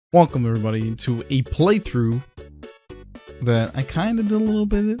Welcome everybody to a playthrough that I kind of did a little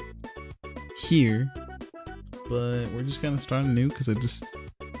bit here, but we're just gonna start new because I just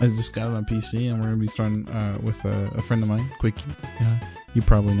got it on PC, and we're gonna be starting with a friend of mine, Quickie. You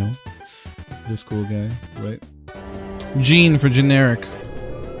probably know this cool guy, right? Gene for generic.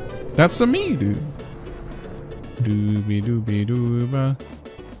 That's a me, dude. Doobie doobie dooba.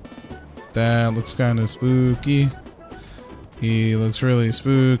 That looks kind of spooky. He looks really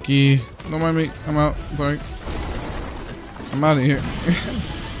spooky. Don't mind me. I'm out. Sorry. I'm out of here.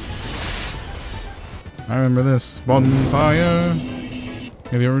 I remember this. Bonfire.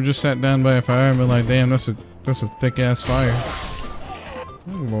 Have you ever just sat down by a fire and been like, damn, that's a thick ass fire.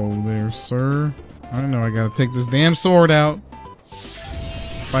 Hello there, sir. I know I gotta take this damn sword out.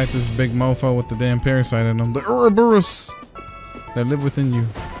 Fight this big mofo with the damn parasite in him. The Ouroboros that live within you.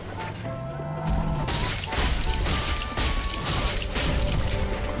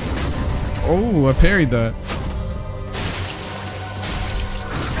 Oh, I parried that.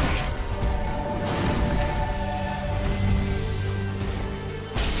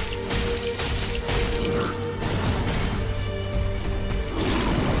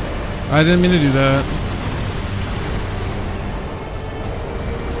 I didn't mean to do that.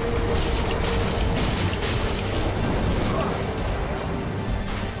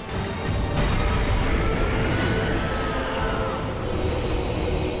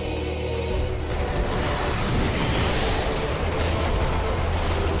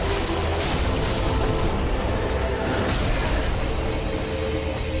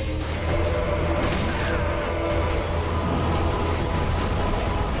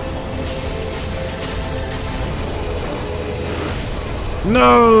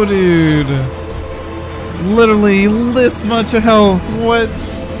 No, dude. Literally this much health. What?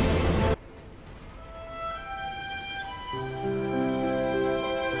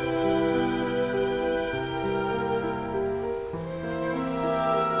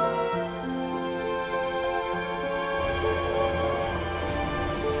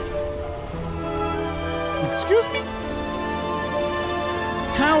 Excuse me?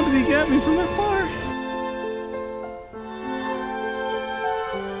 How did he get me from that far?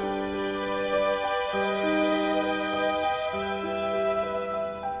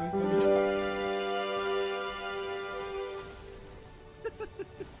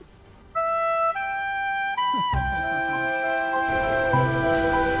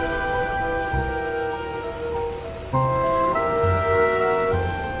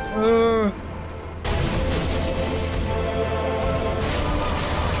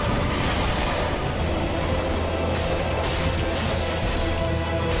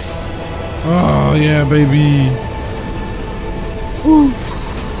 Oh yeah, baby. Woo.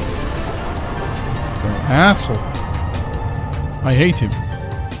 Asshole. I hate him.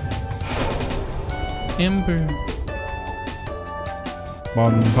 Ember.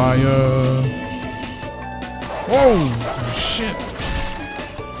 Bonfire. Whoa! Shit.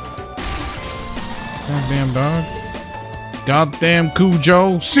 Goddamn dog. Goddamn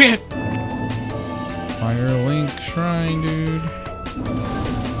Cujo. Shit! Firelink Shrine, dude.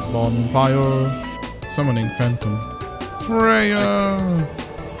 Bonfire. Summoning Phantom. Freya!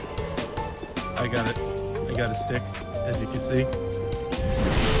 I got it. I got a stick, as you can see.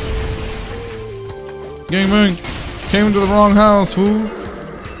 Gaming! Came into the wrong house, fool!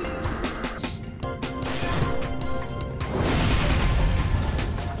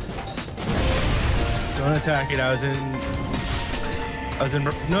 Don't attack it. I was in.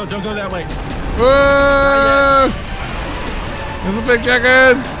 No, don't go that way. There's a big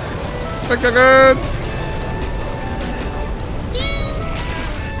dragon! Big dragon!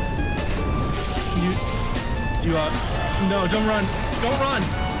 No, don't run. Don't run.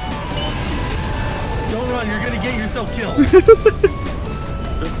 Don't run. You're gonna get yourself killed.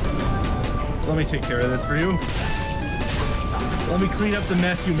 Let me take care of this for you. Let me clean up the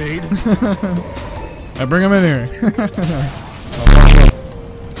mess you made. I bring him in here.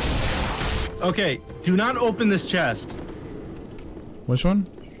 Okay, do not open this chest. Which one?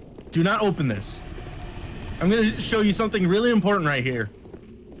 Do not open this. I'm gonna show you something really important right here.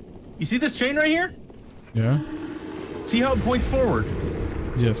 You see this chain right here? Yeah. See how it points forward?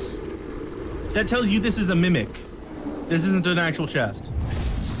 Yes. That tells you this is a mimic. This isn't an actual chest.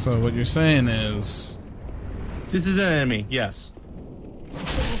 So what you're saying is... This is an enemy, yes.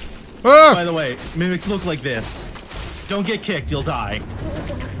 Ah! By the way, mimics look like this. Don't get kicked, you'll die.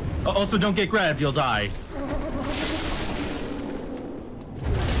 Also, don't get grabbed, you'll die.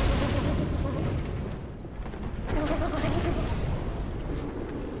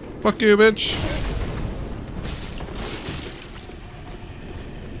 Fuck you, bitch.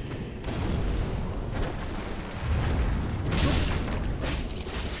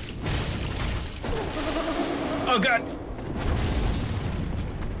 God.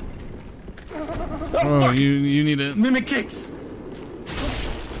 Oh, fuck. you need it. Mimic kicks.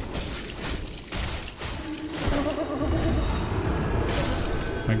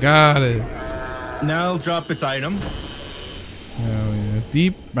 I got it. Now it'll drop its item. Hell yeah.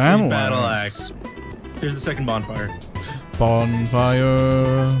 Deep battle axe. Here's the second bonfire.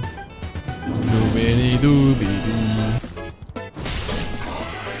 Bonfire. Doobity doobity.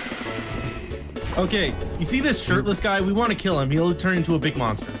 Okay, you see this shirtless guy? We want to kill him. He'll turn into a big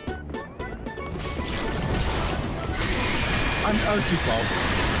monster. I was too slow.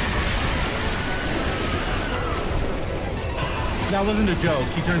 That wasn't a joke.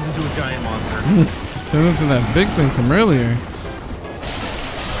 He turns into a giant monster. Turns into that big thing from earlier.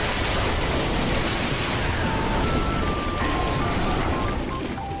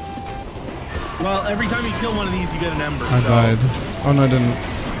 Well, every time you kill one of these, you get an ember. I died. Oh no, I didn't.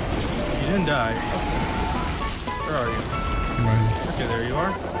 You didn't die. Where are you? Right. Okay, there you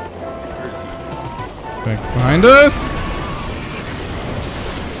are. Where is he? Back behind us.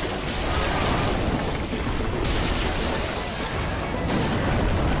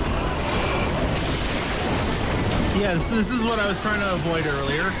 Yes, this is what I was trying to avoid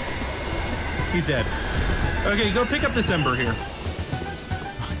earlier. He's dead. Okay, go pick up this ember here.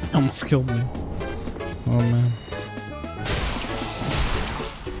 Almost killed me. Oh man.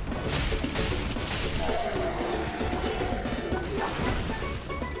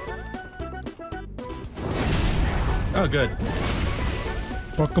 Oh, good.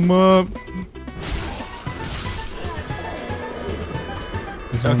 Fuck him up.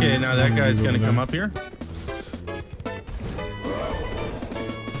 Okay, now that guy's gonna come up here.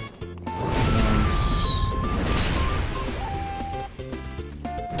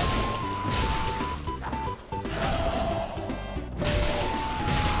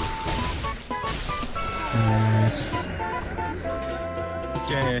 Nice.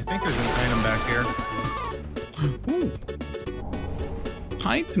 Okay, I think there's an item back here. Ooh.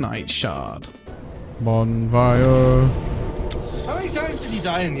 Titanite shard. Bonfire. How many times did you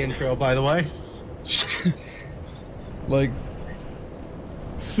die in the intro, by the way? Like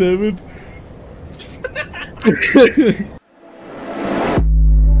 7.